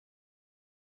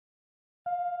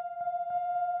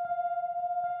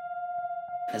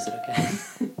Is it okay?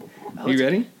 You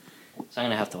ready? Okay. So I'm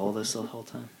gonna have to hold this the whole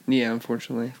time. Yeah,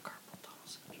 unfortunately. I have carpal tunnel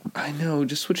syndrome. I know.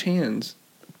 Just switch hands.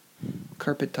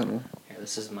 Carpet tunnel. Here,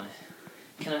 this is my.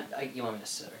 Can I? You want me to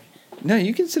sit right? No,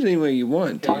 you can sit any way you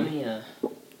want. Here, let me. I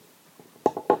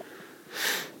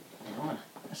want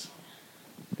this one.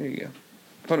 There you go.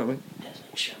 Hold on, wait. Just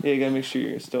make sure. Yeah, you gotta make sure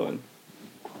you're still in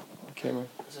the camera.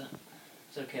 Is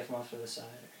it okay if I'm off to the side?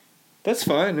 Or? That's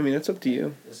fine. I mean, that's up to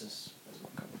you. This is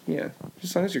more comfortable. Yeah,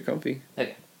 just as long as you're comfy.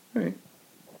 Okay. All right.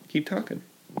 Keep talking.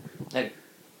 Okay.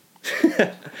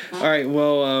 All right.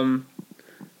 Well,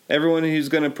 everyone who's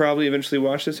gonna probably eventually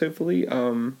watch this, hopefully,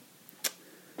 I'm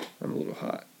a little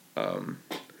hot.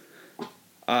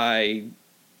 I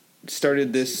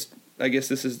started this. I guess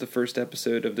this is the first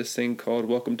episode of this thing called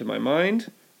Welcome to My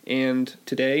Mind, and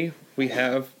today we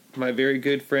have my very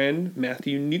good friend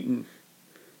Matthew Newton.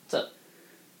 What's up?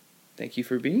 Thank you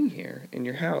for being here in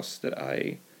your house that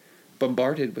I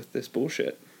bombarded with this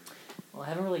bullshit. Well, I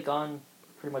haven't really gone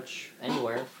pretty much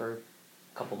anywhere for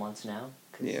a couple months now.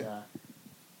 Cause, Yeah.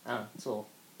 I don't know. It's a little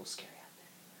scary out there.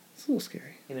 It's a little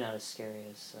scary. Maybe not as scary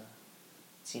as it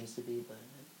seems to be, but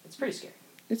it's pretty scary.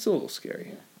 It's a little scary.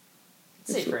 Yeah.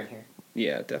 It's safer in here,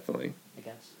 Yeah, definitely. I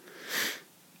guess.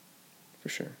 For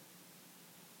sure.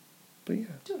 But yeah.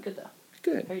 Doing good, though.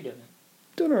 Good. How you doing, man?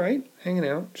 Doing alright. Hanging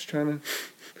out. Just trying to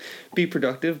be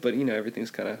productive, but you know, everything's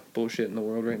kind of bullshit in the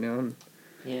world right now, and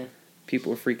Yeah.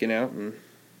 people are freaking out and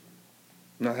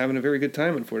not having a very good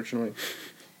time, unfortunately.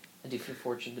 I do feel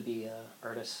fortunate to be an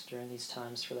artist during these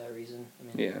times for that reason. I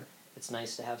mean, Yeah. it's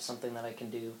nice to have something that I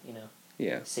can do,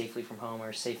 Yeah. safely from home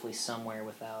or safely somewhere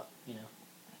without,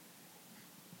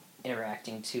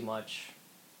 interacting too much.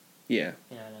 Yeah.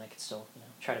 And I can still,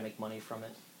 try to make money from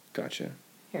it Gotcha.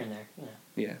 here and there.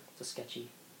 Yeah. It's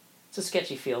a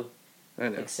sketchy field. I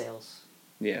know. Like sales,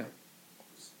 Yeah.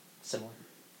 similar.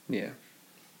 Yeah.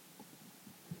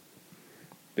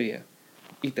 But yeah.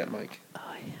 Eat that mic.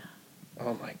 Oh yeah.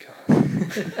 Oh my god.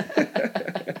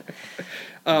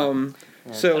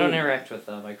 Yeah, So I don't interact with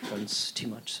microphones too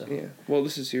much, so. Yeah. Well,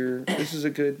 this is a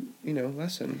good,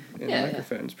 lesson in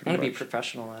microphones. I'm gonna be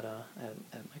professional at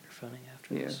microphoning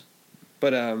after Yeah. this.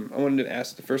 But I wanted to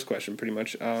ask the first question pretty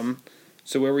much.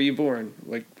 So where were you born?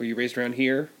 Like, were you raised around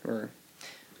here or?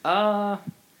 Well,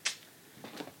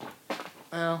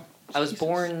 I was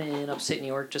born in upstate New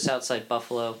York, just outside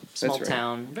Buffalo, small right.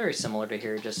 town, very similar to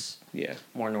here, just Yeah.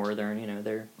 more northern.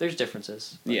 There's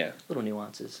differences. Yeah. Little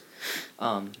nuances.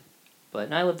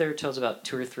 But I lived there till I was about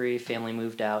 2 or 3. Family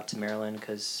moved out to Maryland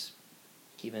because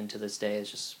even to this day,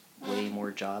 it's just way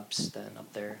more jobs than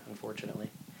up there, unfortunately.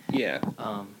 Yeah.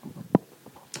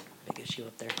 Big issue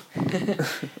up there.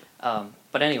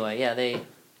 But anyway, yeah,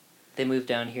 they moved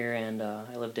down here, and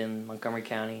I lived in Montgomery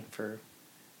County for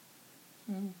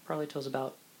probably till I was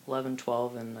about 11,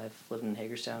 12, and I've lived in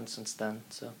Hagerstown since then.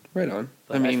 So. Right on.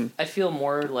 But I feel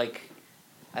more like,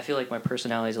 my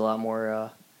personality is a lot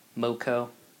more MoCo,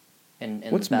 in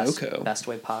what's the best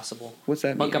way possible. What's that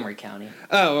mean? Montgomery County.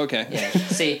 Oh, okay. Yeah.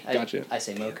 See, Gotcha. I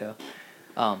say MoCo.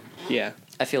 Yeah.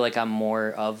 I feel like I'm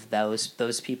more of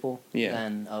those people Yeah.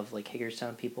 than of like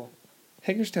Hagerstown people.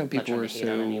 Hagerstown people are not trying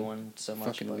to hate on anyone so much,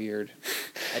 fucking weird.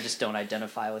 I just don't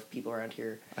identify with people around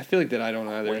here. I feel like that I don't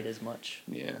either. Quite as much.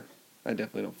 Yeah. I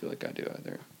definitely don't feel like I do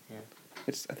either. Yeah.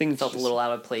 I think it's felt just, a little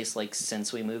out of place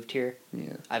since we moved here.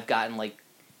 Yeah. I've gotten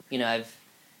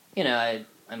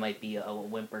I might be a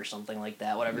wimp or something like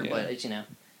that, whatever. Yeah. But it's a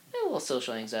little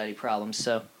social anxiety problems.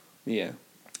 So yeah,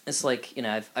 it's like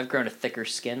I've grown a thicker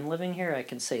skin living here. I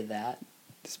can say that.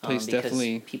 This place because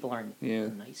definitely people aren't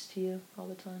nice to you all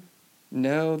the time.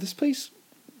 No, this place,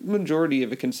 majority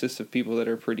of it consists of people that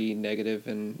are pretty negative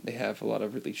and they have a lot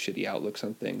of really shitty outlooks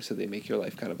on things, so they make your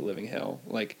life kind of a living hell.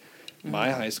 Like,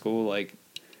 my high school,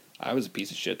 I was a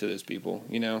piece of shit to those people,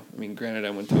 I mean, granted, I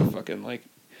went to a fucking,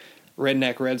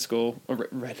 redneck red school,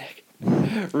 redneck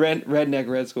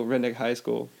high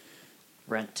school.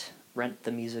 Rent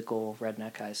the musical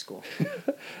Redneck High School.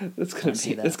 That's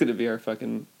gonna be our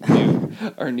fucking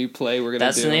new play we're gonna do.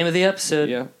 That's the name of the episode.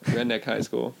 Yeah, Redneck High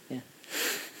School. Yeah.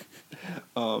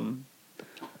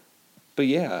 But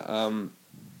yeah,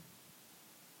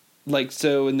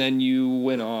 so, and then you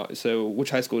went on. So,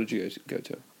 which high school did you guys go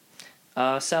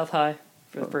to? South High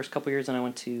for the first couple years, and I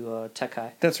went to Tech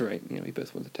High. That's right. Yeah, we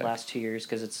both went to Tech. Last 2 years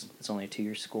because it's only a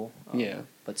 2-year school. Yeah.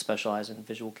 But specialize in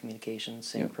visual communications,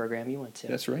 same program you went to.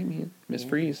 That's right, man. Miss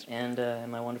Freeze. And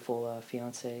my wonderful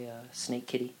fiance, Snake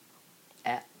Kitty,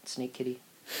 at Snake Kitty,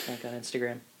 I think on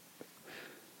Instagram.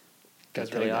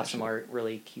 Does really awesome art,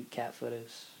 really cute cat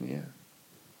photos. Yeah.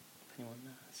 If anyone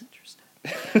is interested.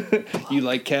 You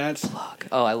like cats? Plug.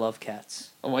 Oh, I love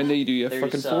cats. Oh, I know you do. You have There's,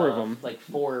 fucking 4 of them. Like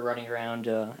 4 running around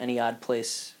any odd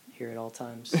place here at all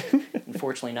times.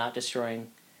 Unfortunately, not destroying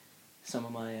some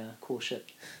of my cool shit.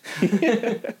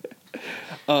 It's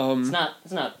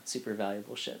not super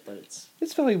valuable shit, but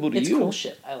it's valuable to you. It's cool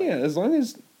shit. I like it. As long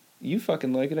as you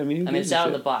fucking like it. I mean, it's out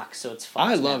of the box, so it's fun.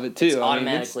 I love it too. It's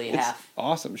automatically half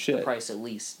awesome shit. the price at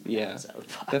least. Yeah, it's out of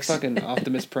the box. that fucking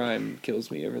Optimus Prime kills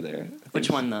me over there.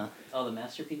 Which one? The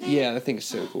Masterpiece. Yeah, that thing is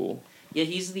so cool. Yeah,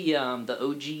 he's the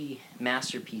OG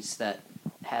Masterpiece that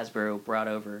Hasbro brought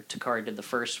over. Takara did the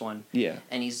first one. Yeah,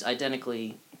 and he's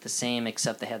identically the same,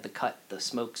 except they had the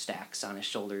smokestacks on his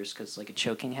shoulders because like a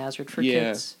choking hazard for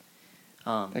kids.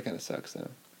 That kind of sucks though.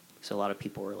 So a lot of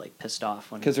people were like pissed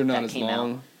off when because they're not that as came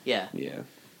long. out. Yeah. Yeah.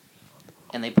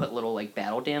 And they put little like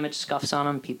battle damage scuffs on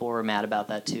him. People were mad about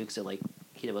that too because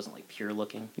he wasn't like pure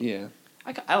looking. Yeah.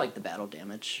 I like the battle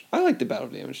damage. I like the battle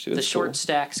damage too. The it's short cool.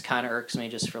 stacks kind of irks me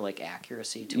just for like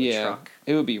accuracy to a truck.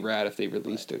 It would be rad if they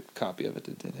released a copy of it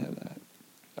that did have that.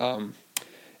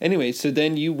 Anyway, so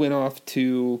then you went off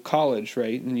to college,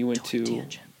 right? And you went to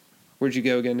tangent. Where'd you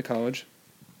go again to college?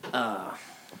 College.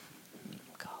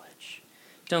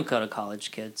 Don't go to college,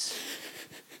 kids.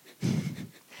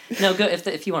 No, go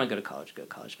if you want to go to college, go to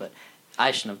college. But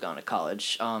I shouldn't have gone to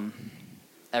college.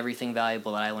 Everything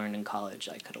valuable that I learned in college,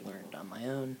 I could have learned on my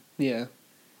own. Yeah.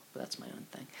 But that's my own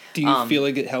thing. Do you feel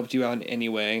like it helped you out in any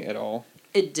way at all?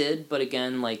 It did, but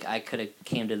again, like I could have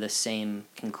came to the same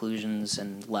conclusions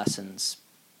and lessons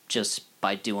just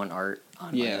by doing art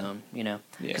on my own, you know?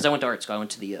 Because I went to art school. I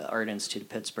went to the Art Institute of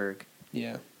Pittsburgh.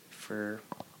 Yeah. For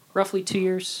roughly 2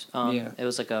 years. It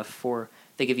was like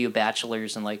they give you a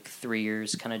bachelor's in like 3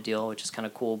 years kind of deal, which is kind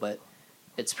of cool, but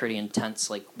it's pretty intense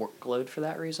like workload for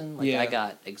that reason. Like I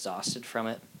got exhausted from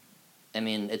it. I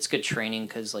mean, it's good training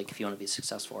because like if you want to be a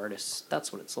successful artist,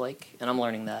 that's what it's like. And I'm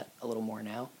learning that a little more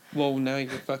now. Well, now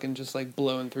you're fucking just like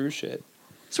blowing through shit.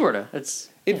 Sorta. It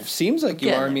seems like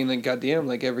you are. I mean, like, goddamn,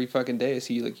 like every fucking day I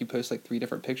see you, like, you post like 3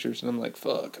 different pictures, and I'm like,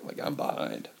 fuck, I'm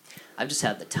behind. I've just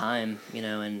had the time, you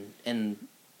know, and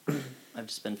I've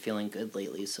just been feeling good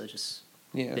lately, so just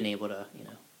been able to, you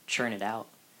know, churn it out.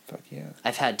 Fuck yeah.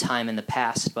 I've had time in the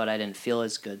past, but I didn't feel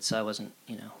as good, so I wasn't,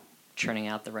 you know, churning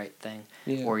out the right thing.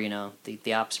 Yeah. Or, you know,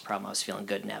 the opposite problem, I was feeling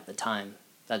good and at the time.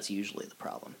 That's usually the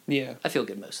problem. Yeah. I feel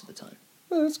good most of the time.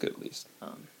 Well, that's good at least.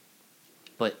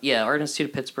 But yeah, Art Institute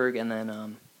of Pittsburgh, and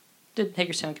then did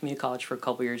Hagerstown Community College for a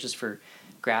couple years just for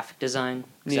graphic design.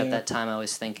 Because at that time I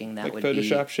was thinking that like would be...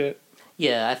 Photoshop shit?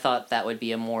 Yeah, I thought that would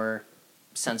be a more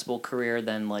sensible career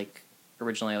than like...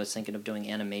 Originally I was thinking of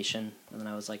doing animation, and then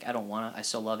I was like, I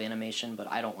still love animation,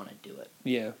 but I don't want to do it.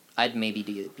 Yeah. I'd maybe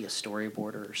be a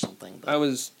storyboarder or something. But. I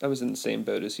was in the same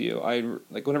boat as you.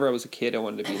 Whenever I was a kid, I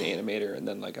wanted to be an animator, and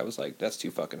then like I was like, that's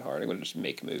too fucking hard. I'm going to just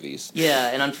make movies. Yeah,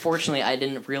 and unfortunately I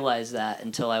didn't realize that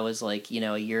until I was like, you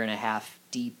know, a year and a half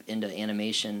deep into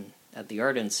animation at the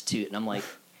Art Institute, and I'm like,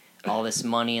 all this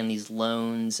money and these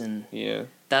loans, and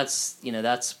that's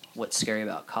what's scary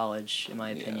about college, in my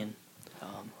opinion.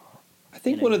 I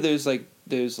think one of those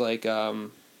there's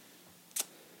one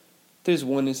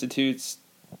institutes,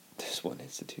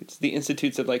 the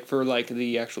institutes that like for like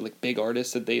the actual like big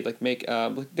artists that they like make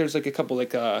there's like a couple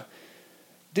like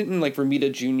didn't like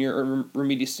Romita Jr. or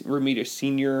Romita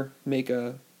Sr. make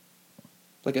a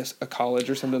college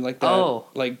or something like that? Oh,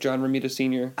 like John Romita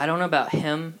Sr. I don't know about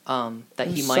him that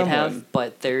he might have,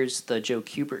 but there's the Joe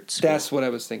Kubert School. That's what I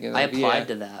was thinking. I applied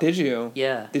to that. Did you?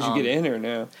 Yeah. Did you get in or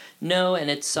no? No,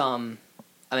 and it's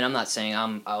I mean, I'm not saying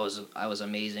I was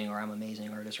amazing or I'm an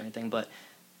amazing artist or anything, but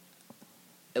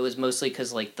it was mostly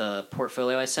because like the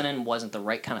portfolio I sent in wasn't the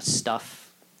right kind of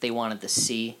stuff they wanted to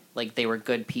see. Like they were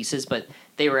good pieces, but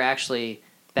they were actually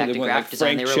back to graphic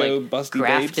design. They were like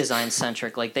graphic design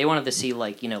centric. Like they wanted to see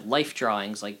like, you know, life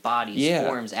drawings, like bodies,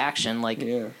 forms, action, like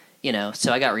you know.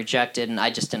 So I got rejected, and I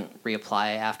just didn't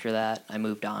reapply after that. I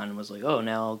moved on and was like, oh,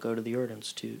 now I'll go to the Art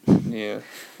Institute. Yeah.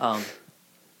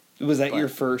 Was that your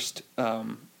first,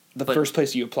 first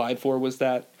place you applied for was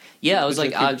that? Yeah, I was like,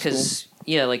 because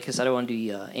I don't want to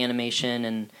do animation,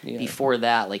 and before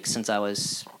that, like since I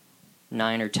was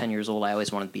 9 or 10 years old, I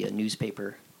always wanted to be a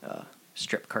newspaper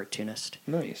strip cartoonist.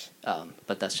 Nice.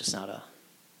 But that's just not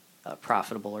a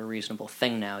profitable or reasonable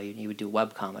thing now. You would do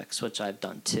webcomics, which I've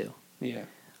done too. Yeah.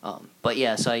 But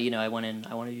yeah, so I went in,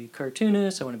 I want to be a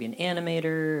cartoonist, I want to be an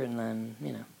animator, and then,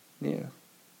 you know. Yeah.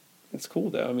 That's cool,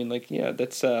 though. I mean, like, yeah,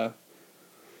 that's, I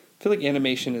feel like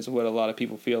animation is what a lot of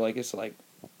people feel like. It's like,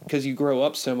 because you grow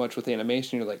up so much with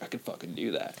animation, you're like, I could fucking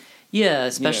do that. Yeah,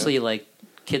 especially, like,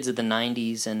 kids of the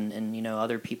 90s and, you know,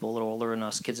 other people a little older than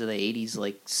us, kids of the 80s,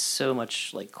 like, so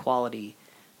much, like, quality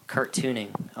cartooning.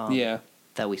 Yeah.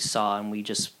 That we saw, and we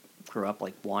just grew up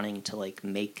like wanting to like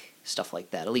make stuff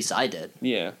like that. At least I did.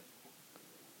 Yeah.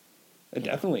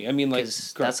 Definitely. I mean, like,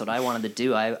 because that's what I wanted to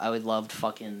do. I would loved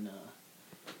fucking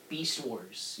Beast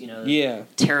Wars. You know, yeah,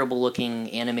 terrible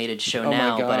looking animated show Oh my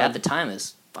now, but God. at the time it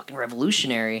was fucking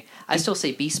revolutionary. I still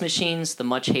say Beast Machines, the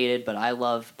much hated, but I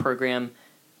love program.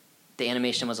 The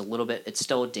animation was a little bit. It's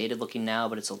still dated looking now,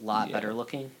 but it's a lot Yeah. better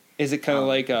looking. Is it kind of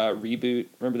like Reboot?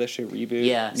 Remember that show Reboot?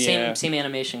 Yeah, same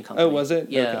animation company. Oh, was it?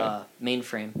 Yeah, Okay.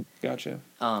 Mainframe. Gotcha.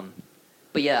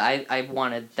 But yeah, I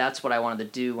wanted. That's what I wanted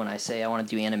to do when I say I wanted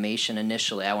to do animation.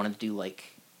 Initially, I wanted to do like.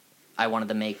 I wanted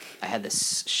to make. I had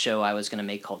this show I was going to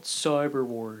make called Cyber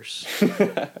Wars,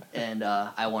 and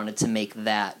I wanted to make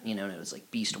that. You know, and it was like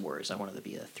Beast Wars. I wanted to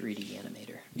be a 3D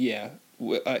animator. Yeah.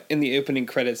 In the opening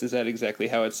credits, is that exactly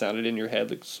how it sounded in your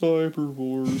head? Like, Cyber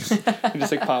Wars. It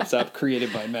just like pops up,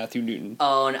 created by Matthew Newton.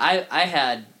 Oh, and I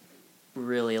had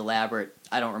really elaborate.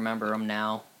 I don't remember them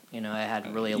now. You know, I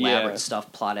had really elaborate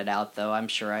stuff plotted out, though. I'm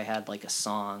sure I had like a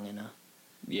song and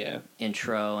a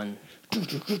intro, and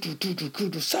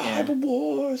Cyber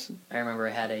Wars. I remember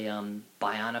I had a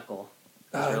Bionicle.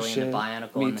 I was really shit. into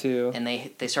Bionicle. Me and, too. And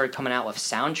they started coming out with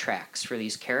soundtracks for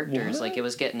these characters. What? Like, it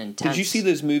was getting intense. Did you see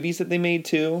those movies that they made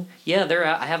too? Yeah, they're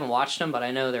out. I haven't watched them, but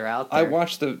I know they're out there. I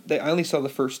watched I only saw the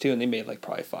first two, and they made like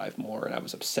probably 5 more, and I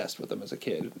was obsessed with them as a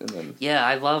kid. And then Yeah,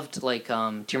 I loved like. Do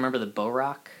you remember the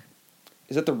Borak?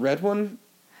 is that the red one?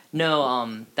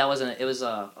 No, that wasn't. It was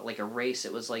like a race.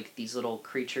 It was like these little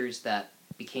creatures that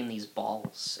became these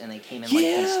balls, and they came in like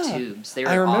these tubes. They were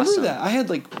I remember awesome. that. I had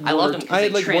like I loved them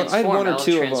because they transformed. I had one or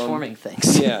two of them. Transforming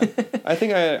things. Yeah, I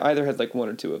think I either had like 1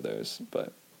 or 2 of those,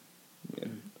 but yeah,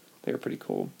 they were pretty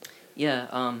cool. Yeah.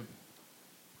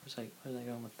 Where's I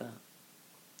going with that?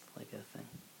 Like a thing.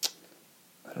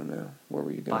 I don't know. Where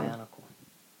were you going? Bionicle.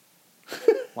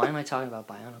 Why am I talking about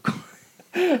Bionicle?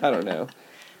 I don't know.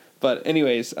 But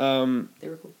anyways, They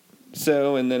were cool.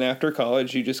 so, and then after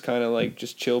college, you just kind of like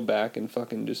just chilled back and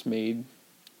fucking just made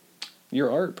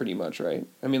your art pretty much, right?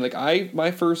 I mean, like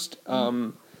my first,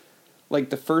 like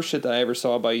the first shit that I ever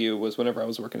saw by you was whenever I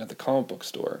was working at the comic book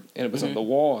store, and it was on the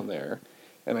wall on there,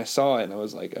 and I saw it and I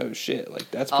was like, oh shit, like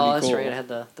that's pretty cool. Oh, that's right. I had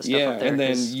the stuff Yeah, up there. and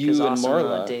then you and awesome,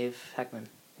 Marla. Dave Heckman.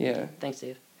 Yeah. Thanks,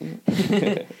 Dave.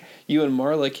 You and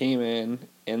Marla came in,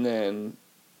 and then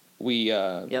we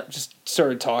just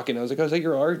started talking. I was like, "Oh, is that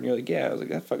your art?" And you're like, "Yeah." I was like,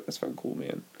 "That's fucking cool,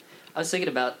 man." I was thinking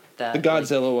about that. The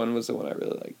Godzilla one was the one I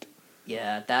really liked.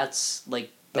 Yeah, that's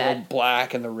like The whole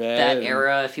black and the red. That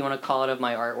era, if you want to call it, of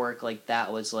my artwork, like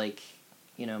that was like,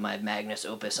 you know, my magnus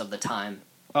opus of the time.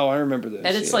 Oh, I remember this.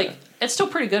 And it's like it's still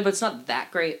pretty good, but it's not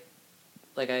that great.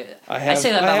 Like I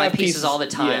say that about my pieces all the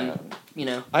time. Yeah. You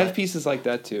know, I have pieces like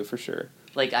that too, for sure.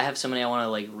 Like I have so many I want to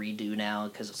like redo now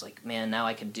because it's like, man, now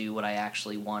I can do what I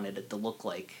actually wanted it to look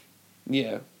like.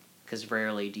 Yeah. Because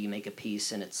rarely do you make a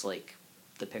piece and it's like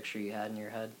the picture you had in your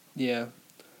head. Yeah.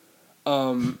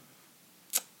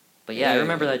 But yeah, I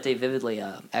remember that day vividly.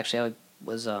 Actually, I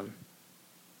was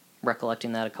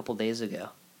recollecting that a couple days ago.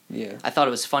 Yeah. I thought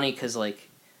it was funny because like,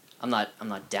 I'm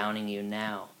not downing you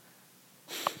now.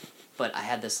 But I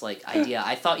had this like idea.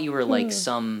 I thought you were like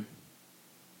some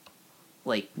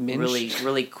like really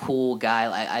really cool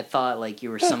guy. I thought like you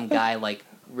were some guy like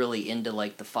really into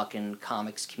like the fucking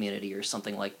comics community or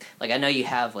something like I know you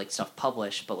have like stuff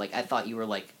published, but like I thought you were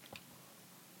like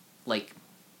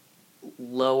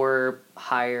lower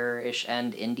higher-ish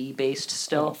end indie based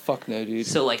still. Oh fuck no, dude.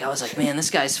 So like I was like, man,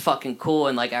 this guy's fucking cool,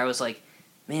 and like I was like,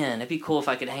 man, it'd be cool if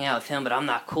I could hang out with him, but I'm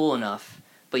not cool enough.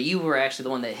 But you were actually the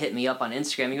one that hit me up on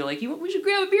Instagram. You were like, we should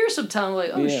grab a beer sometime. I'm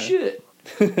like, oh shit.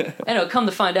 I know. Come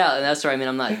to find out, and that's what I mean.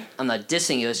 I'm not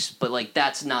dissing you, but like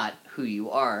that's not who you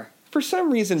are. For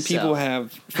some reason, people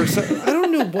have. I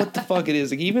don't know what the fuck it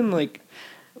is. Like even like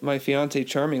my fiance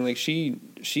Charming, like she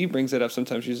brings it up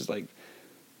sometimes. She's just like,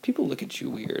 people look at you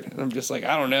weird, and I'm just like,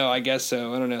 I don't know. I guess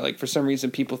so. I don't know. Like for some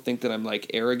reason, people think that I'm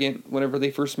like arrogant whenever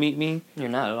they first meet me. You're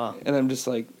not at all. And I'm just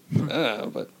like,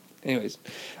 but anyways,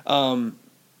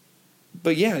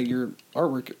 but yeah, your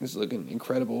artwork is looking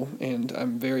incredible, and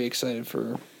I'm very excited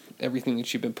for everything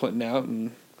that you've been putting out,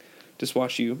 and just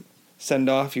watch you send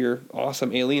off your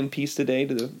awesome alien piece today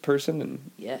to the person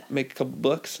and make a couple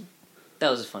bucks. That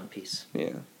was a fun piece.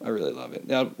 Yeah, I really love it.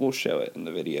 Now we'll show it in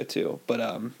the video too. But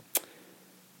I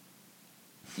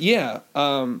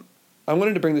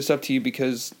wanted to bring this up to you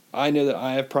because I know that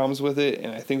I have problems with it,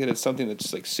 and I think that it's something that's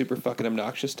just like super fucking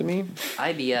obnoxious to me.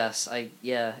 IBS,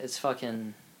 it's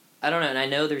fucking. I don't know, and I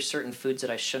know there's certain foods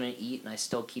that I shouldn't eat, and I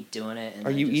still keep doing it. And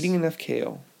Are you eating enough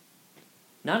kale?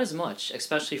 Not as much,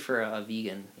 especially for a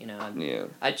vegan. You know.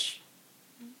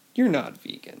 You're not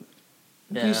vegan.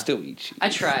 No. You still eat cheese. I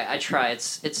try.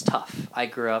 It's tough. I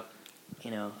grew up,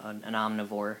 an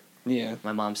omnivore. Yeah.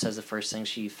 My mom says the first thing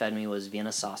she fed me was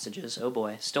Vienna sausages. Oh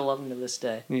boy, still love them to this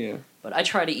day. Yeah. But I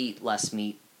try to eat less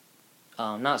meat.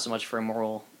 Not so much for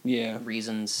moral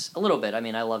reasons. A little bit. I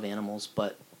mean, I love animals,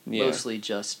 but mostly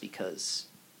just because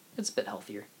it's a bit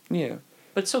healthier. Yeah.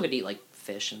 But it's still good to eat, like,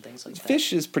 fish and things like that.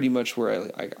 Fish is pretty much where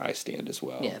I stand as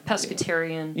well. Yeah,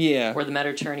 pescatarian. Yeah. Or the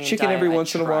Mediterranean Chicken diet. every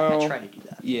once in a while. I try to do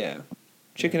that. Yeah.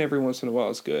 Chicken every once in a while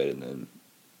is good, and then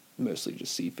mostly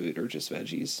just seafood or just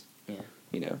veggies.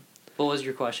 Yeah. What was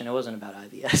your question? It wasn't about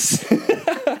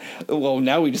IBS. Well,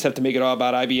 now we just have to make it all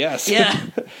about IBS. Yeah.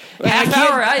 Half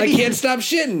hour IBS. I can't stop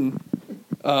shitting.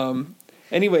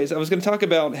 Anyways, I was going to talk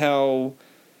about how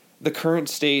the current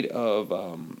state of,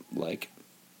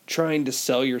 trying to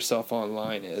sell yourself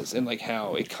online is, and,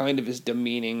 how it kind of is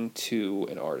demeaning to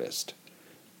an artist.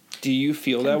 Do you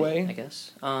feel that way? I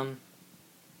guess. I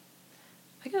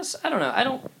don't know.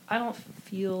 I don't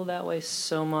feel that way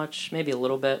so much. Maybe a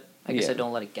little bit. I guess I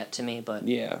don't let it get to me, but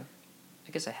yeah,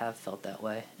 I guess I have felt that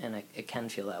way, and it can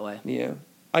feel that way. Yeah,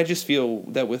 I just feel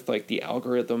that with the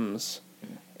algorithms,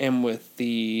 and with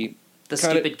the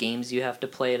stupid games you have to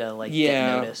play to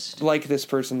get noticed. Like this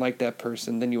person, like that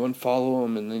person, then you unfollow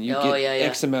them, and then you get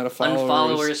X amount of followers.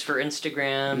 Unfollowers for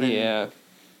Instagram. And,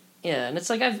 yeah, and it's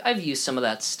I've used some of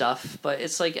that stuff, but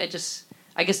it's I guess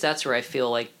that's where I feel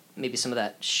like maybe some of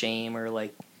that shame or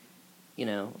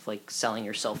selling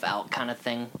yourself out kind of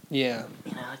thing. Yeah.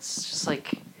 It's just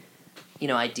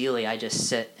ideally I just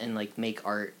sit and make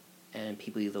art and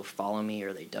people either follow me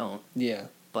or they don't. Yeah.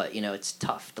 But, it's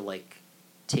tough to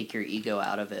take your ego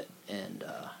out of it and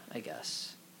I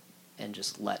guess and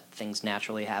just let things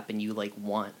naturally happen. You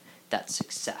want that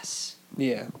success.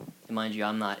 Yeah. And mind you,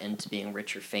 I'm not into being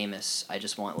rich or famous. I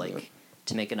just want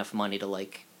to make enough money to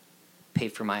pay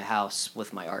for my house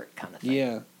with my art kind of thing.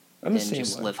 Yeah. I'm the same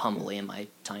just way. Live humbly in my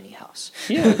tiny house.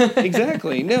 Yeah,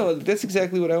 exactly. No, that's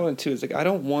exactly what I want too. It's I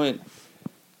don't want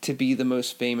to be the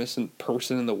most famous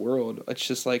person in the world. It's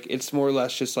just it's more or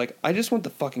less just I just want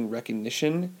the fucking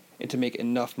recognition and to make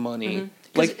enough money.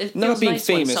 Mm-hmm. Not being nice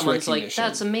famous. When someone's recognition.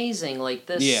 That's amazing.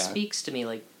 This speaks to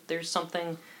me. There's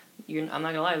something. I'm not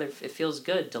gonna lie. It feels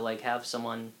good to have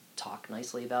someone talk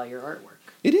nicely about your artwork.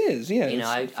 It is, yeah.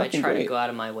 I try great. to go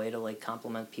out of my way to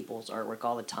compliment people's artwork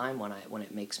all the time when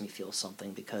it makes me feel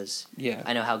something because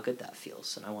I know how good that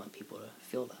feels and I want people to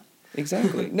feel that.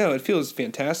 Exactly. No, it feels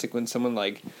fantastic when someone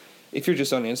if you're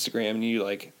just on Instagram and you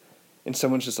and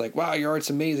someone's just wow, your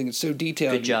art's amazing, it's so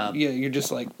detailed. Good job. Yeah, you're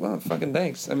just well, fucking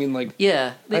thanks. I mean I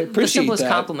appreciate the simplest that.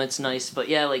 compliment's nice, but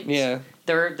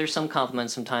there's some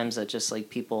compliments sometimes that just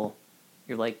people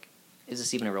you're is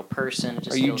this even a real person? It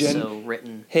just feels so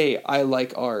written. Hey, I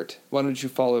like art. Why don't you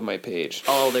follow my page?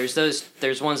 Oh, there's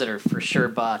ones that are for sure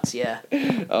bots, yeah.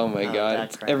 Oh my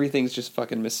god. Everything's just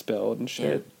fucking misspelled and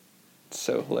shit. Yeah. It's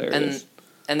so hilarious.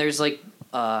 And there's I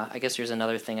guess there's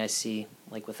another thing I see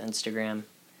with Instagram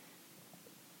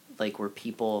where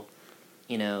people,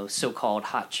 so-called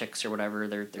hot chicks or whatever,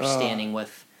 they're standing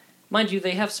with, mind you,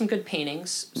 they have some good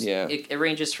paintings. Yeah. It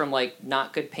ranges from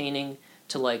not good painting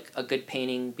to a good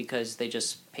painting because they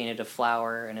just painted a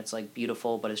flower and it's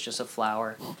beautiful, but it's just a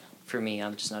flower. For me,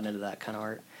 I'm just not into that kind of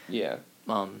art. Yeah.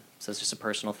 So it's just a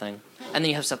personal thing. And then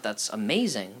you have stuff that's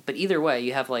amazing, but either way,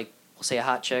 you have we'll say a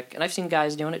hot chick, and I've seen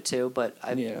guys doing it too, but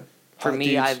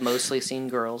I've mostly seen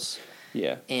girls.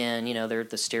 Yeah. And they're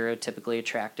the stereotypically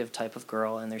attractive type of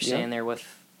girl, and they're standing there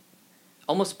with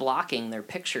almost blocking their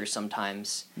picture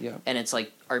sometimes. Yeah. And it's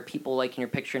are people liking your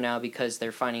picture now because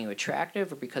they're finding you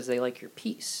attractive or because they like your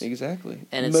piece? Exactly.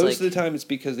 And it's most of the time it's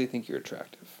because they think you're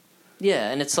attractive.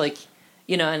 Yeah, and it's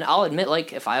and I'll admit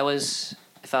if I was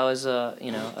a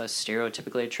a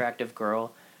stereotypically attractive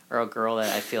girl or a girl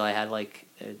that I feel I had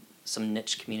some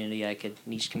niche community I could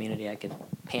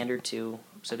pander to,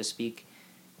 so to speak,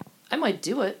 I might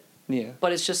do it. Yeah.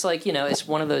 But it's just it's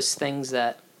one of those things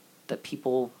that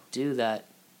people do that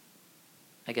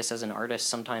I guess as an artist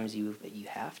sometimes you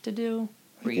have to do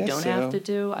or you don't have to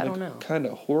do. I don't know. Kind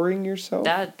of whoring yourself?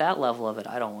 That level of it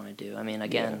I don't want to do. I mean,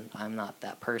 again, I'm not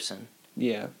that person.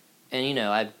 Yeah. And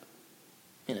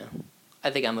I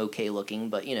think I'm okay looking,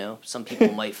 but some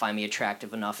people might find me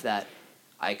attractive enough that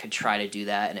I could try to do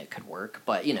that and it could work,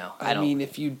 but I don't. I mean,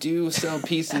 if you do sell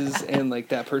pieces and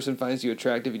that person finds you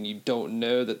attractive and you don't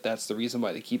know that that's the reason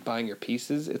why they keep buying your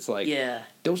pieces, it's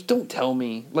don't tell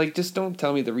me. Just don't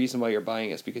tell me the reason why you're buying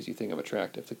it's because you think I'm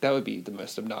attractive. That would be the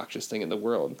most obnoxious thing in the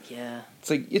world. Yeah.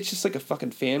 It's just a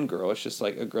fucking fangirl. It's just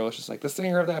a girl. It's just the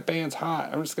singer of that band's hot.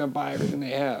 I'm just gonna buy everything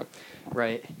they have.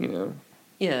 Right.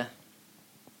 Yeah.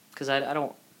 Because I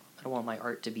don't don't want my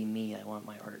art to be me. I want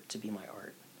my art to be my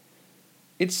art.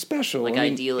 It's special. Like, I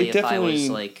mean, ideally, it if I was, definitely-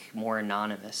 like, more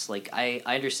anonymous. Like, I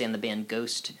understand the band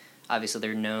Ghost. Obviously,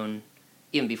 they're known,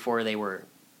 even before they were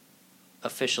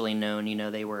officially known, you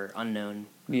know, they were unknown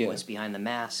who Yeah. was behind the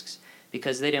masks,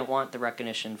 because they didn't want the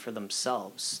recognition for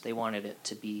themselves. They wanted it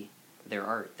to be their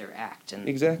art, their act. And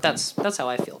Exactly. that's how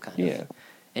I feel, kind of. Yeah.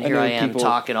 And I here know I am people-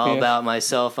 talking all yeah. about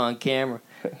myself on camera.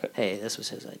 Hey, this was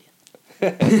his idea.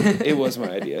 It was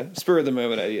my idea. Spur of the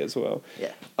moment idea as well.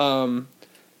 Yeah.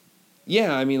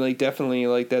 Yeah, I mean, like, definitely,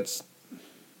 like, that's...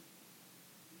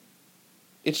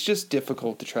 It's just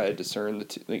difficult to try to discern the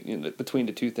two, like, you know, between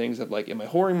the two things of, like, am I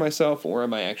whoring myself or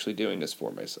am I actually doing this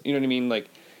for myself? You know what I mean? Like,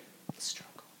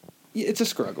 Struggle. yeah, it's a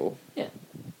struggle. Yeah.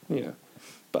 Yeah.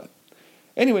 But,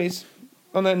 anyways,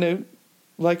 on that note,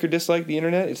 like or dislike the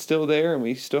internet, it's still there and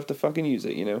we still have to fucking use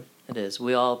it, you know? It is.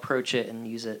 We all approach it and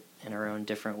use it in our own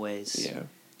different ways. Yeah.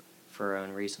 For our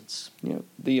own reasons. Yeah.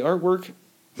 The artwork,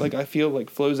 like, I feel like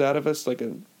flows out of us like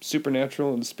a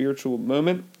supernatural and spiritual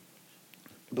moment.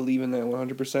 I believe in that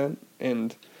 100%.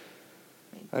 And,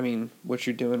 I mean, what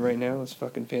you're doing right now is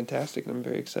fucking fantastic and I'm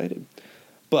very excited.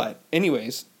 But,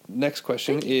 anyways, next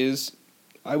question is,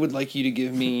 I would like you to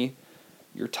give me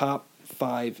your top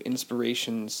 5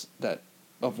 inspirations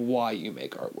of why you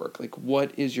make artwork. Like,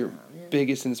 what is your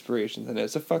biggest inspiration? And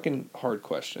it's a fucking hard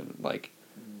question. Like,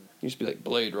 you just be like,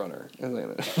 Blade Runner.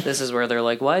 This is where they're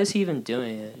like, why is he even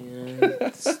doing it? You know,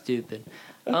 it's stupid.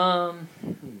 I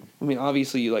mean,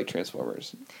 obviously you like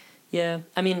Transformers. Yeah,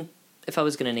 I mean, if I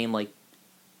was going to name, like,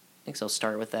 I think I'll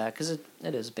start with that, because it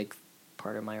is a big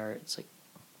part of my art. It's like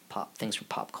things from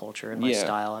pop culture and my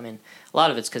style. I mean, a lot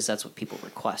of it's because that's what people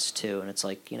request, too. And it's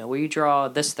like, you know, will you draw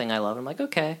this thing I love? I'm like,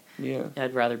 okay. Yeah.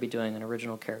 I'd rather be doing an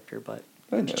original character, but...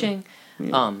 I know. Cha-ching.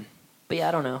 Yeah. But yeah,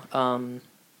 I don't know.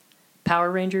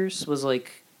 Power Rangers was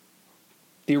like...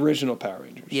 The original Power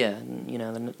Rangers. Yeah, you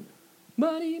know, the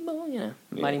Mighty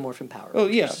Morphin Power Rangers. Oh,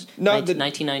 yeah. Not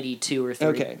 1992 or 3.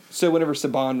 Okay, so whenever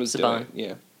Saban was doing Saban. it,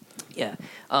 yeah.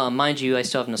 Yeah. Mind you, I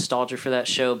still have nostalgia for that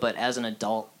show, but as an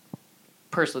adult,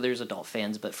 personally, there's adult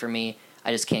fans, but for me,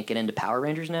 I just can't get into Power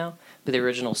Rangers now. But the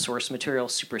original source material,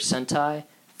 Super Sentai,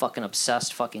 fucking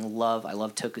obsessed, fucking love. I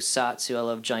love Tokusatsu, I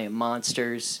love giant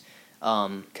monsters.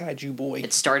 Kaiju boy.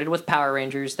 It started with Power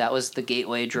Rangers. That was the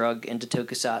gateway drug into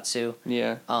Tokusatsu.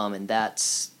 Yeah. And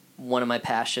that's one of my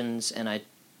passions. And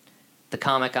the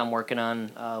comic I'm working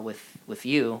on with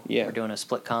you, we're doing a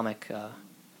split comic,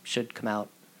 should come out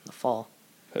in the fall.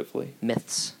 Hopefully.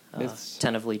 Myths. Myths.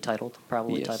 Tentatively titled,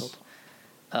 probably Yes. titled.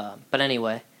 But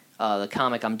anyway, the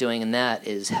comic I'm doing in that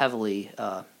is heavily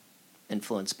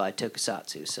influenced by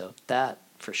Tokusatsu. So that,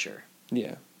 for sure.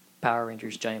 Yeah. Power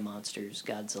Rangers, Giant Monsters,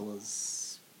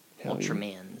 Godzillas, Hell yeah.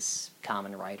 Ultramans,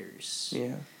 Kamen Riders,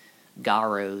 Yeah.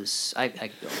 Garos. I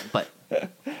could go on, but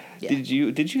yeah. Did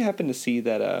you happen to see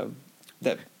that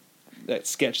that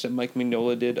sketch that Mike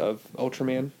Mignola did of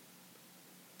Ultraman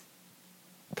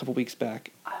a couple weeks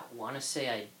back? I want to say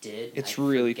I did. It's I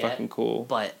really forget, fucking cool.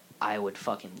 But I would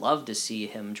fucking love to see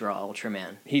him draw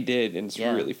Ultraman. He did, and it's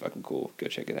Yeah. really fucking cool. Go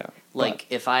check it out. Like,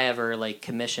 if I ever, like,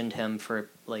 commissioned him for,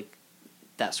 like,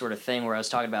 that sort of thing where I was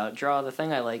talking about, draw the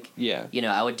thing I like, yeah. you know,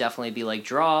 I would definitely be like,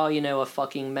 draw, you know, a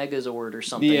fucking Megazord or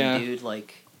something, Yeah. dude.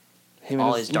 Like, Him and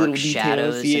all his little dark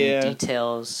shadows details, and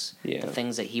details, Yeah. the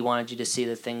things that he wanted you to see,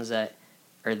 the things that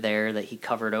are there that he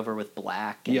covered over with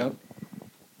black. And Yep.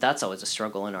 that's always a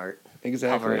struggle in art.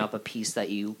 Exactly. Covering up a piece that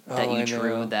you I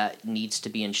drew know. that needs to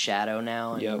be in shadow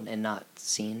now and, Yep. and not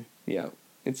seen. Yeah.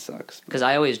 It sucks. Because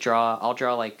I'll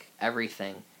draw like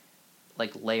everything,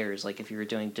 like layers, like if you were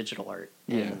doing digital art.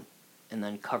 And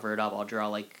then cover it up. I'll draw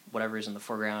like whatever's in the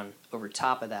foreground over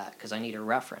top of that because I need a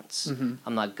reference. Mm-hmm.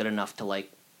 I'm not good enough to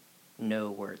like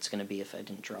know where it's going to be if I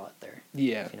didn't draw it there.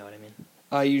 Yeah. If you know what I mean?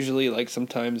 I usually, like,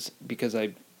 sometimes, because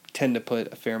I tend to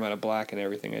put a fair amount of black in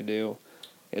everything I do,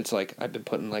 it's like I've been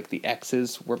putting, like, the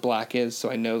X's where black is, so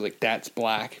I know, like, that's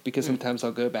black, because sometimes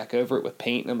I'll go back over it with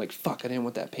paint, and I'm like, fuck, I didn't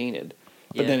want that painted.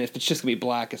 But then if it's just going to be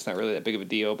black, it's not really that big of a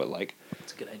deal, but, like,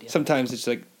 that's a good idea. Sometimes it's,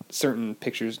 like, certain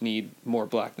pictures need more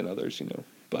black than others, you know,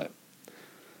 but...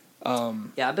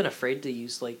 yeah, I've been afraid to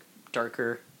use, like,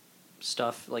 darker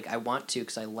stuff. Like, I want to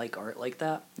because I like art like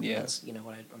that. Yeah. That's, you know,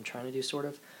 what I'm trying to do, sort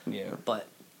of. Yeah. But,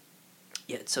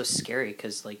 yeah, it's so scary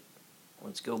because, like,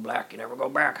 let's go black, you never go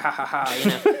back, ha ha ha, you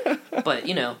know. But,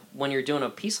 you know, when you're doing a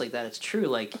piece like that, it's true.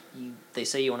 Like, they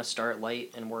say you want to start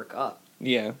light and work up.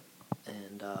 Yeah.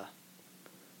 And,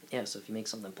 yeah, so if you make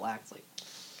something black, it's like,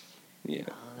 Yeah.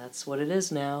 that's what it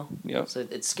is now. Yep. So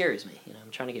it scares me, you know.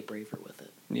 I'm trying to get braver with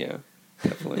it. Yeah,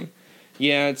 definitely.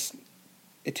 Yeah,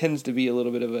 it tends to be a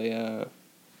little bit of a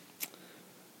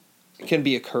can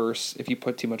be a curse if you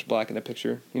put too much black in a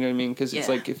picture. You know what I mean? Because it's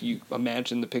Yeah. like if you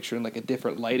imagine the picture in like a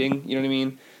different lighting. You know what I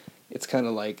mean? It's kind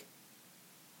of like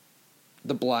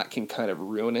the black can kind of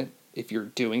ruin it if you're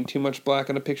doing too much black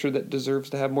in a picture that deserves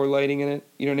to have more lighting in it.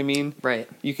 You know what I mean? Right.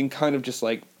 You can kind of just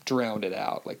like drown it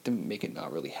out, like to make it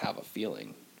not really have a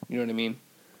feeling. You know what I mean?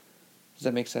 Does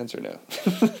that make sense or no?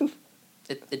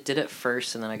 It did it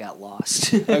first, and then I got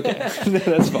lost. Okay,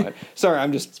 that's fine. Sorry,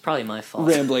 I'm just It's probably my fault.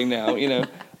 rambling now. You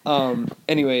know.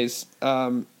 Anyways,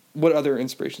 what other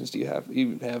inspirations do you have?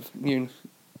 You have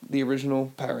the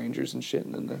original Power Rangers and shit,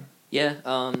 and then the Yeah.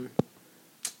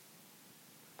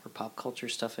 For pop culture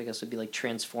stuff, I guess would be like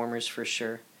Transformers for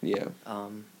sure. yeah.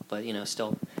 But you know,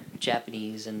 still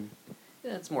Japanese, and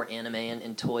it's more anime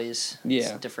and toys. Yeah.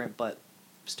 It's different, but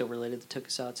still related to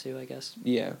Tokusatsu, I guess.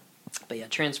 Yeah. But yeah,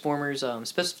 Transformers,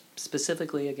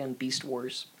 specifically again, Beast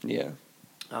Wars, Yeah.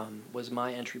 was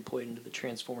my entry point into the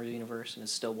Transformers universe, and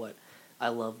is still what I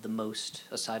love the most,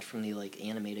 aside from the like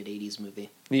animated '80s movie.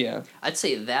 Yeah. I'd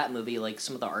say that movie, like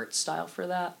some of the art style for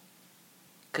that,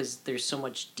 because there's so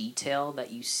much detail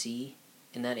that you see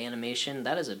in that animation.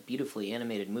 That is a beautifully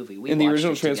animated movie. We In the watched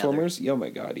original it together. Transformers? Oh my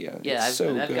god, yeah. Yeah, It's so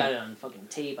I've good. got it on fucking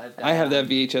tape. I have that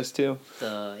VHS too.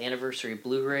 The anniversary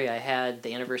Blu-ray. I had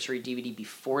the anniversary DVD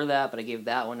before that, but I gave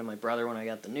that one to my brother when I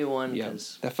got the new one. Yeah.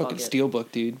 'Cause That fucking fuck it.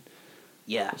 steelbook, dude.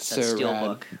 Yeah, It's that so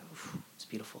steelbook. rad. It's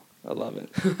beautiful. I love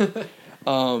it.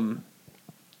 Um,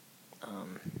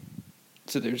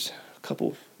 So there's a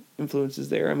couple influences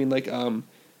there. I mean, like,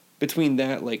 between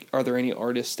that, like, are there any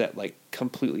artists that like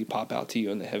completely pop out to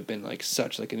you and that have been like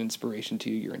such like an inspiration to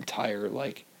you your entire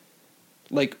like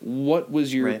what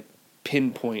was your Right.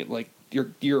 pinpoint, like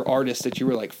your artist that you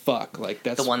were like, fuck, like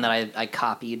that's the one that I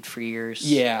copied for years.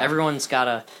 Yeah. Everyone's got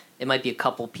a. It might be a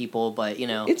couple people, but you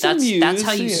know It's a that's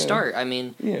how you muse, yeah. start. I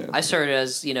mean, Yeah. I started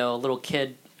as a little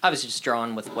kid. I was just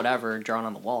drawing with whatever, drawing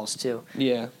on the walls too.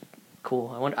 Yeah.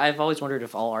 Cool. I've always wondered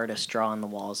if all artists draw on the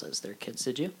walls as their kids.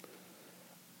 Did you?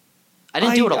 I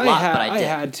didn't do it a lot, but I did. I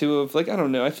had to have, like, I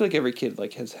don't know. I feel like every kid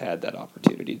like has had that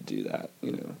opportunity to do that,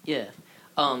 you know. Yeah.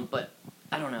 But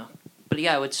I don't know. But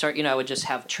yeah, I would start, I would just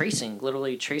have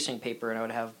literally tracing paper, and I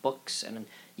would have books, and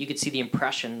you could see the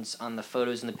impressions on the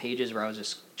photos and the pages where I was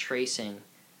just tracing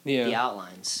Yeah. the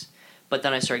outlines. But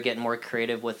then I started getting more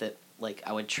creative with it. Like,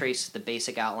 I would trace the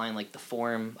basic outline, like the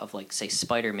form of, like, say,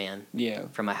 Spider-Man Yeah.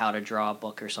 from a How to Draw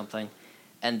book or something.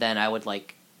 And then I would,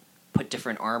 like, put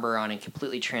different armor on and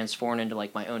completely transform into,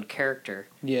 like, my own character.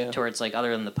 Yeah. To where it's, like,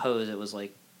 other than the pose, it was,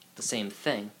 like, the same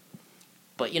thing.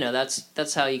 But,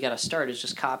 that's how you gotta start, is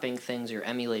just copying things or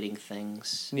emulating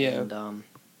things. Yeah. And,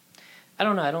 I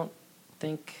don't know, I don't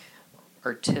think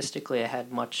artistically I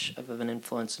had much of an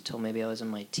influence until maybe I was in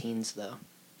my teens, though.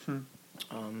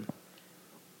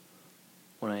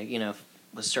 When I,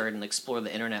 was starting to explore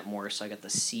the internet more, so I got to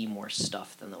see more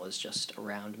stuff than that was just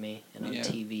around me and on Yeah.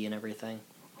 TV and everything.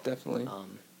 Definitely.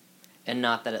 And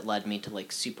not that it led me to,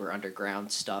 like, super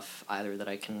underground stuff either that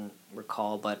I can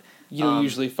recall, but... You don't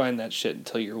usually find that shit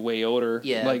until you're way older.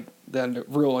 Yeah. Like, the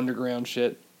real underground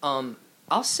shit.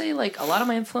 I'll say, like, a lot of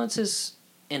my influences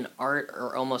in art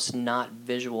are almost not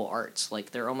visual arts.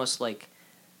 Like, they're almost, like,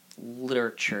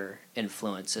 literature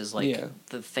influences. Like, Yeah.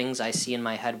 the things I see in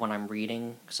my head when I'm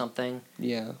reading something.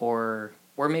 Yeah. Or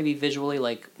maybe visually,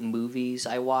 like, movies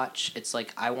I watch. It's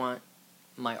like, I want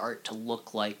my art to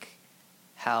look like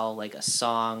how, like, a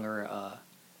song or a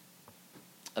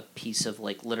piece of,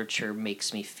 like, literature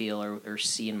makes me feel or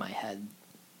see in my head.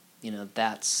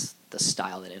 That's the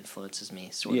style that influences me,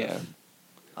 sort Yeah.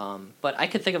 of. But I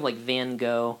could think of, like, Van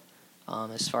Gogh,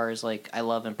 as far as, like, I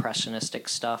love impressionistic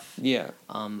stuff. Yeah.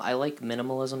 I like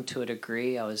minimalism to a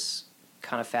degree. I was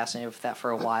kind of fascinated with that for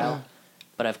a while,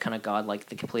 but I've kind of gone, like,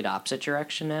 the complete opposite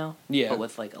direction now. Yeah. But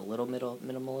with, like, a little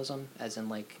minimalism, as in,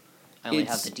 like, I only have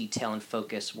It's- the detail and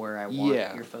focus where I want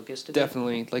Yeah, your focus to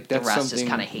Definitely. Like, be. The that's rest something... is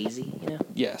kind of hazy,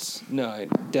 Yes. No, I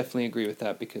definitely agree with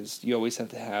that because you always have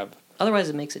to have... Otherwise,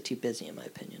 it makes it too busy, in my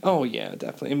opinion. Oh, yeah,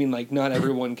 definitely. I mean, like, not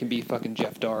everyone can be fucking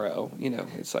Jeff Darrow,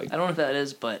 It's like... I don't know if that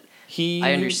is, but He...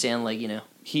 I understand, like,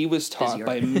 He was taught Busy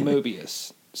by art.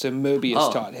 Mobius. So Mobius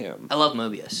Oh. taught him. I love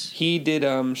Mobius. He did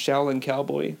Shaolin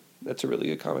Cowboy. That's a really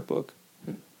good comic book.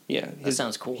 Yeah. That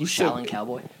sounds cool. he's so- Shaolin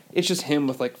Cowboy. It's just him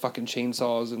with, like, fucking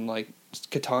chainsaws and, like,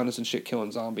 katanas and shit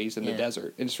killing zombies in the Yeah.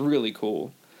 desert. It's really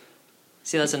cool.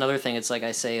 See, that's another thing. It's like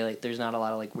I say, like, there's not a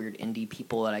lot of, like, weird indie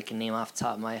people that I can name off the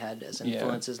top of my head as Yeah.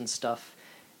 influences and stuff.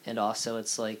 And also,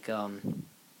 it's like, fuck,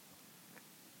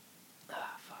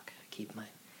 I keep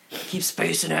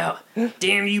spacing out.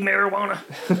 Damn you, marijuana.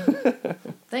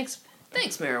 Thanks,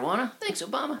 marijuana. Thanks,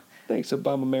 Obama. Thanks,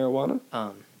 Obama marijuana.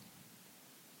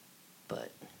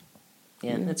 But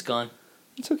Yeah, Yeah. it's gone.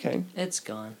 It's okay. It's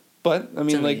gone. But, I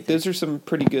mean, like, anything. those are some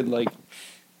pretty good, like...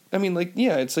 I mean, like,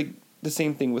 yeah, it's, like, the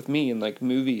same thing with me in, like,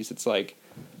 movies. It's, like...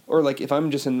 Or, like, if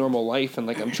I'm just in normal life and,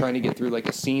 like, I'm trying to get through, like,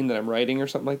 a scene that I'm writing or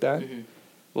something like that, Mm-hmm.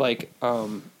 like,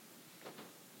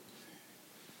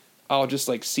 I'll just,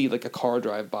 like, see, like, a car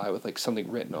drive by with, like, something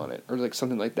written on it, or, like,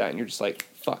 something like that, and you're just like,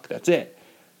 fuck, that's it.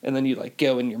 And then you, like,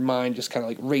 go and your mind just kind of,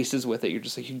 like, races with it. You're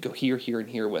just like, you can go here, here, and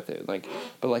here with it. Like,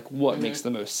 but, like, what makes the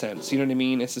most sense? You know what I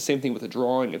mean? It's the same thing with a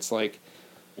drawing. It's like,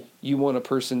 you want a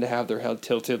person to have their head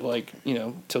tilted, like, you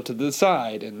know, tilted to the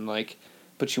side, and, like,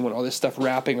 but you want all this stuff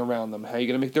wrapping around them. How are you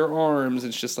going to make their arms?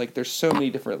 It's just, like, there's so many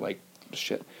different, like,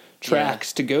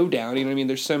 tracks to go down. You know what I mean?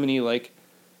 There's so many, like...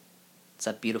 It's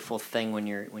that beautiful thing when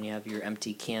you have your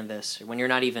empty canvas, or when you're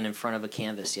not even in front of a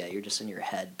canvas yet. You're just in your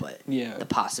head, but Yeah. the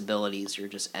possibilities are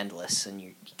just endless, and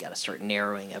you got to start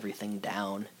narrowing everything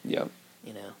down. Yeah.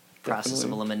 You know, process of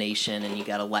Definitely. elimination, and you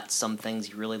got to let some things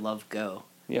you really love go.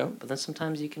 Yeah. But then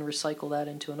sometimes you can recycle that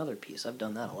into another piece. I've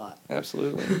done that a lot.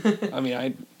 Absolutely. I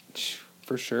mean,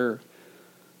 for sure.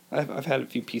 I've had a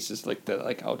few pieces like that.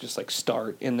 Like, I'll just, like,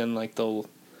 start, and then, like, they'll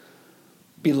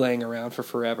be laying around for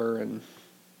forever, and,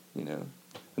 you know,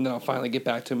 and then I'll finally get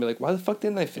back to them and be like, why the fuck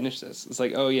didn't I finish this? It's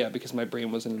like, oh yeah, because my brain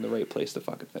wasn't in the right place to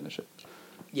fucking finish it.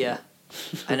 Yeah.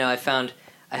 I know. I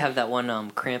have that one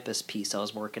Krampus piece I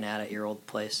was working at your old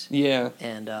place. Yeah.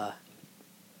 And,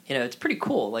 you know, it's pretty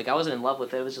cool. Like, I wasn't in love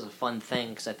with it. It was just a fun thing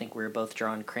because I think we were both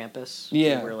drawing Krampus.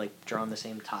 Yeah. We were, like, drawing the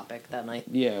same topic that night.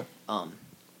 Yeah.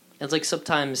 It's like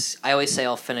sometimes I always say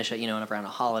I'll finish it, you know, around a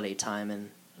holiday time, and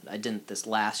I didn't this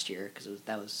last year because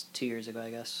that was 2 years ago, I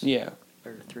guess. Yeah.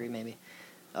 Or 3 maybe.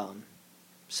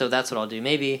 So that's what I'll do.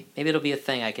 Maybe it'll be a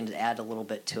thing. I can add a little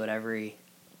bit to it every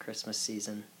Christmas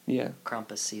season. Yeah.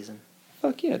 Krampus season.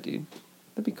 Fuck yeah, dude.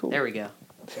 That'd be cool. There we go.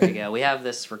 There we go. We have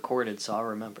this recorded, so I'll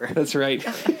remember. That's right.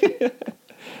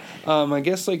 I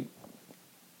guess, like,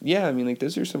 yeah, I mean, like,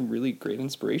 those are some really great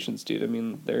inspirations, dude. I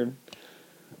mean,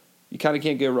 you kind of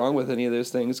can't go wrong with any of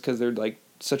those things because they're, like,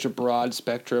 such a broad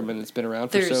spectrum and it's been around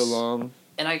for so long.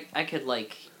 And I could,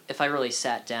 like, if I really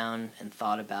sat down and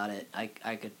thought about it,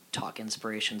 I could talk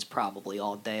inspirations probably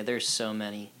all day. There's so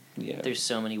many. Yeah. There's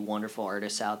so many wonderful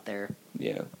artists out there.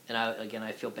 Yeah. And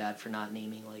I feel bad for not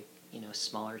naming, like, you know,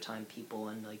 smaller time people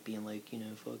and, like, being like, you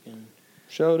know, fucking...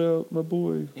 Shout out, my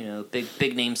boy. You know,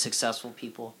 big name successful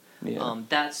people. Yeah.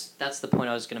 That's the point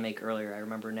I was going to make earlier. I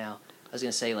remember now. I was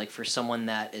going to say, like, for someone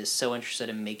that is so interested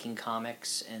in making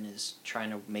comics and is trying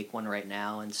to make one right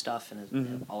now and stuff and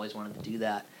has always wanted to do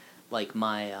that, like,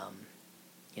 my,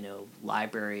 you know,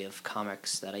 library of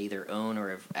comics that I either own or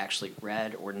have actually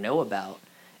read or know about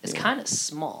is kind of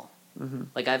small. Mm-hmm.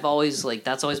 Like, I've always, like,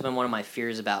 that's always been one of my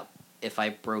fears about if I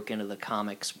broke into the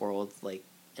comics world, like,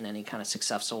 in any kind of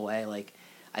successful way. Like,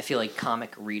 I feel like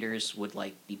comic readers would,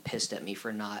 like, be pissed at me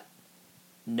for not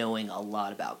knowing a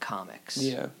lot about comics.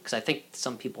 Yeah. Because I think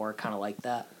some people are kind of like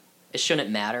that. It shouldn't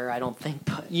matter, I don't think,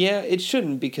 but... Yeah, it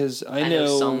shouldn't, because I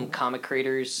know some comic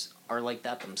creators are like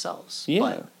that themselves. Yeah.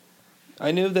 But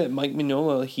I know that Mike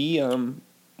Mignola, he,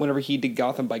 whenever he did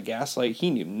Gotham by Gaslight,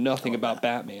 he knew nothing about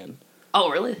Batman. Oh,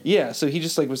 really? Yeah, so he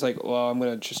just, like, was like, well, I'm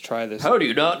gonna just try this. How do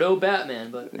you not know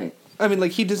Batman? But I mean,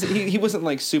 like, he wasn't,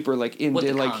 like, super, like,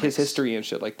 into, like, comics. his history and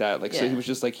shit like that. Like, so he was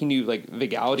just, like, he knew, like,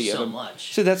 legality of so him.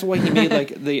 much. So that's why he made,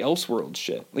 like, the Elseworld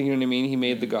shit. Like, you know what I mean? He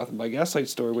made the Gotham by Gaslight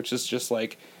story, which is just,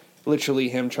 like, literally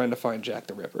him trying to find Jack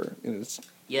the Ripper. And it's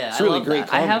I really love great that.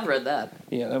 comic. I have read that.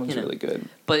 Yeah, that one's You know. really good.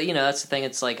 But, you know, that's the thing.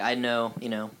 It's like, I know, you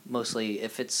know, mostly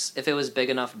if it was big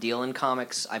enough deal in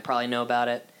comics, I probably know about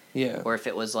it. Yeah. Or if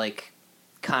it was, like,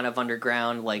 kind of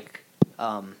underground, like,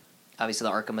 obviously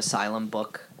the Arkham Asylum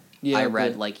book I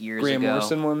read, like, years Grant ago.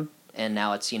 Morrison one. And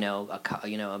now it's, you know,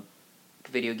 a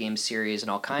video game series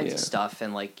and all kinds of stuff.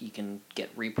 And, like, you can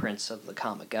get reprints of the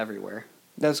comic everywhere.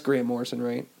 That's Grant Morrison,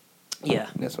 right? Yeah.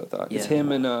 That's what I thought. Yeah. It's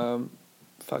him and,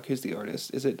 fuck, who's the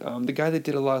artist? Is it, the guy that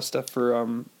did a lot of stuff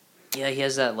for, Yeah, he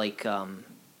has that, like,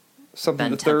 something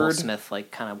Ben the Third? Templesmith, like,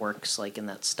 kind of works, like, in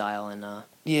that style. And,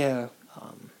 Yeah.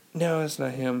 No, it's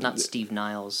not him. not Steve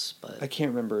Niles, but I can't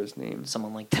remember his name.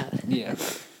 someone like that. Yeah.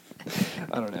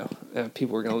 I don't know.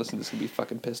 People are going to listen to this and be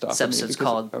fucking pissed off. This episode's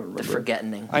called The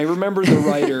Forgetting. I remember the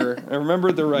writer.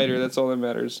 That's all that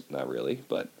matters. Not really,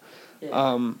 but...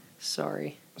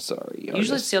 Sorry. Sorry.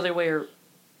 Usually it's the other way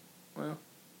well,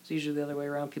 it's usually the other way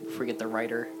around. People forget the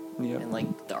writer. Yeah. And,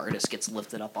 like, the artist gets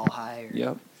lifted up all high. Or,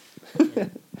 Yep.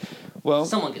 Well...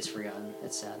 Someone gets forgotten.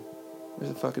 It's sad.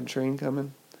 There's a fucking train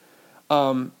coming.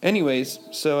 Anyways,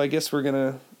 so I guess we're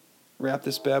gonna wrap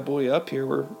this bad boy up here.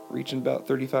 We're reaching about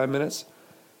 35 minutes.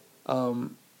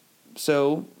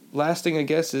 So, last thing I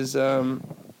guess is,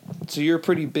 So you're a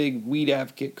pretty big weed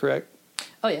advocate, correct?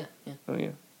 Oh yeah, yeah. Oh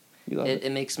yeah, you love it.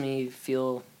 It makes me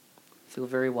feel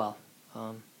very well.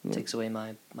 Yeah. Takes away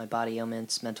my body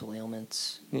ailments, mental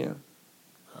ailments. Yeah.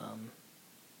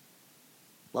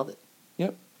 Love it.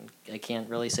 Yep. I can't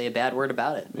really say a bad word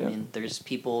about it. Yeah. I mean, there's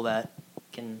people that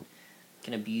can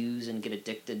abuse and get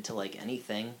addicted to like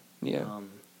anything. Yeah.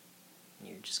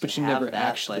 You're just But you gonna have never that,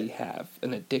 actually but have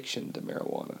an addiction to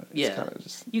marijuana. It's Yeah. kind of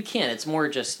just, you can't. It's more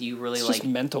just you really it's like just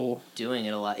mental. doing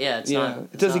it a lot. Yeah, it's Yeah. not. It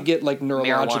it's doesn't not get like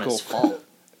neurological. marijuana's fault.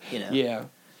 You know. Yeah.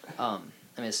 I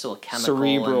mean, it's still a chemical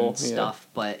Cerebral, and stuff,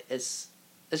 but it's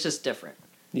just different.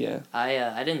 Yeah.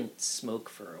 I didn't smoke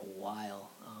for a while.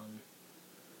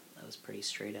 I was pretty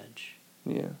straight edge.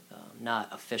 Yeah. Not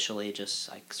officially,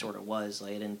 just I sort of was.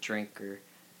 Like I didn't drink or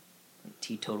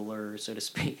teetotaler, so to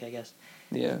speak, I guess.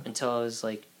 Yeah. Until I was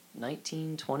like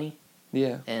 19, 20.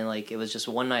 Yeah. And like it was just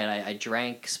one night. I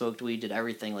drank, smoked weed, did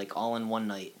everything like all in one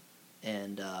night,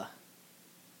 and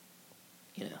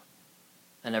you know,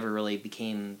 I never really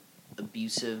became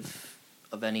abusive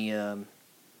of any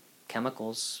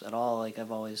chemicals at all. Like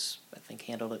I've always, I think,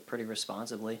 handled it pretty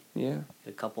responsibly. Yeah.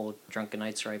 A couple drunken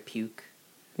nights where I puke.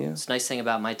 Yeah. It's a nice thing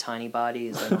about my tiny body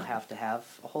is I don't have to have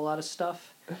a whole lot of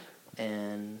stuff,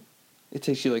 and It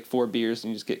takes you like 4 beers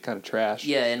and you just get kind of trashed.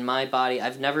 yeah, in my body,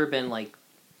 I've never been like,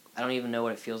 I don't even know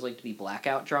what it feels like to be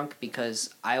blackout drunk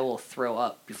because I will throw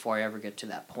up before I ever get to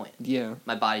that point. Yeah.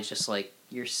 My body's just like,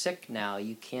 you're sick now,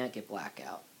 you can't get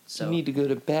blackout. So you need to go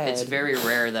to bed. it's very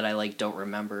rare that I like don't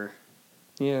remember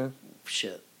Yeah.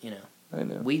 shit, you know. I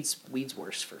know. Weed's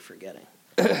worse for forgetting.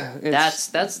 It's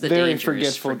That's the very danger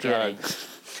is forgetful forgetting. drug.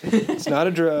 It's not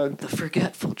a drug. The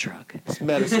forgetful drug. It's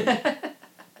medicine.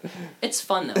 It's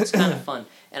fun though. It's kind of fun.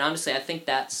 And honestly, I think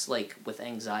that's like with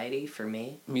anxiety for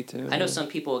me. Me too. I know some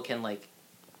people it can like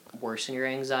worsen your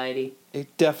anxiety.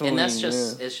 It definitely. And that's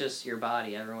just it's just your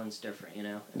body. Everyone's different, you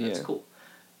know. And that's Yeah. cool.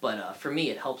 But for me,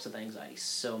 it helps with anxiety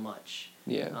so much.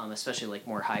 Yeah. Especially like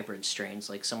more hybrid strains,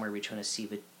 like somewhere between a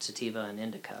sativa and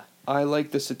indica. I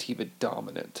like the sativa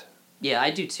dominant. Yeah,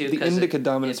 I do too. The indica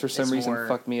dominance for some it's reason more,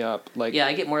 fucked me up. Like yeah,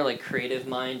 I get more like creative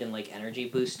mind and like energy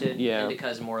boosted. Yeah. Indica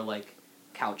is more like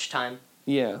couch time.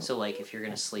 Yeah. So like if you're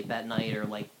gonna sleep at night or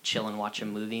like chill and watch a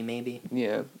movie maybe.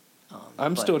 Yeah.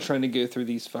 I'm still trying to go through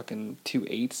these fucking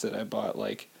 2.8s that I bought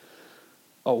like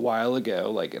a while ago,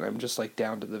 like, and I'm just like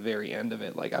down to the very end of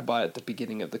it. Like I bought it at the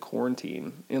beginning of the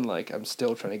quarantine, and like I'm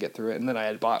still trying to get through it. And then I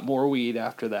had bought more weed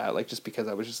after that, like just because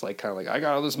I was just like kind of like I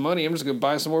got all this money, I'm just gonna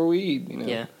buy some more weed, you know.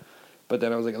 Yeah. But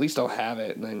then I was like, at least I'll have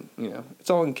it, and then you know it's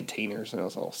all in containers and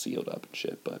it's all sealed up and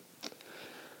shit. But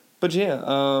yeah,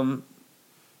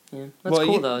 Yeah, that's well,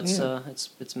 cool yeah, though. It's yeah.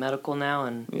 it's medical now,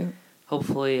 and yeah,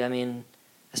 hopefully, I mean,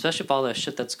 especially with all the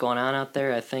shit that's going on out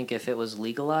there, I think if it was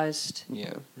legalized,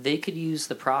 yeah, they could use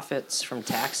the profits from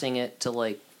taxing it to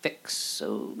like fix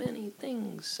so many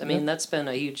things. I mean, Yeah. that's been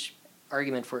a huge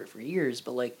argument for it for years,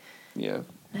 but like yeah,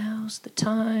 now's the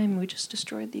time. We just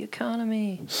destroyed the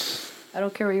economy. I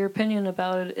don't care what your opinion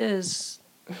about it is.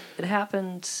 It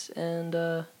happened,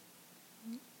 and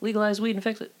legalize weed and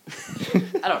fix it.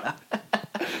 I don't know.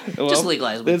 Well, Just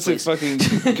legalize weed, That's please. a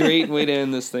fucking great way to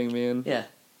end this thing, man. Yeah,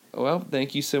 Well,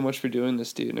 thank you so much for doing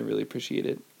this, dude, and I really appreciate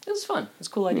it. it was fun. It's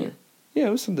a cool idea. Yeah, it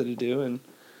was something to do, and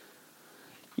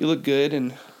you look good,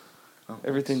 and Oh,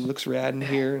 everything thanks. looks rad in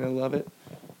here, and I love it.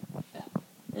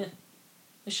 Yeah,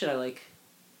 this shit I like.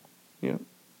 Yeah.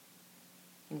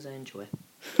 Things I enjoy.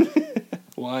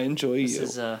 Well, I enjoy This you.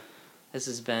 is this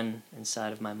has been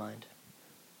inside of my mind.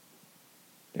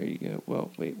 There you go.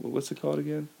 Well, wait, what's it called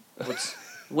again?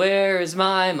 Where is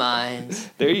my mind?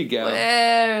 There you go.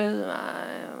 Where is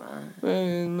my mind?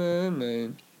 Where is my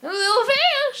mind? A little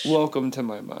fish. Welcome to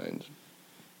my mind.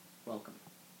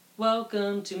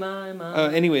 Welcome to my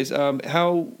mind. Anyways, where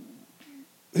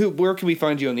can we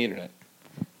find you on the internet?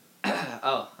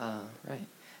 Right.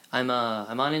 I'm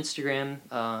on Instagram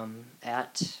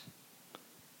at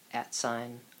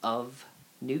sign of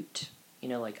Newt. You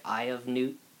know, like Eye of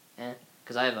Newt.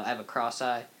 Because I have a cross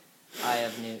eye. Eye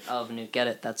of Newt. Get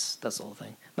it? That's the whole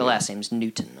thing. My last name's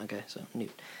Newton. Okay, so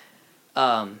Newt.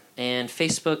 And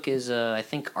Facebook is I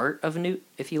think Art of Newt.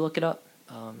 If you look it up.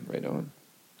 Right on.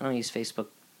 I don't use Facebook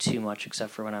too much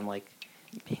except for when I'm like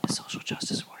being a social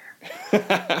justice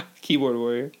warrior. Keyboard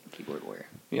warrior. Keyboard warrior.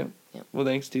 Yep. Yep. Well,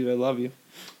 thanks, dude. I love you.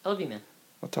 I love you, man.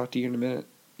 I'll talk to you in a minute.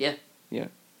 Yeah. Yeah.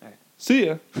 All right. See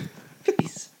ya.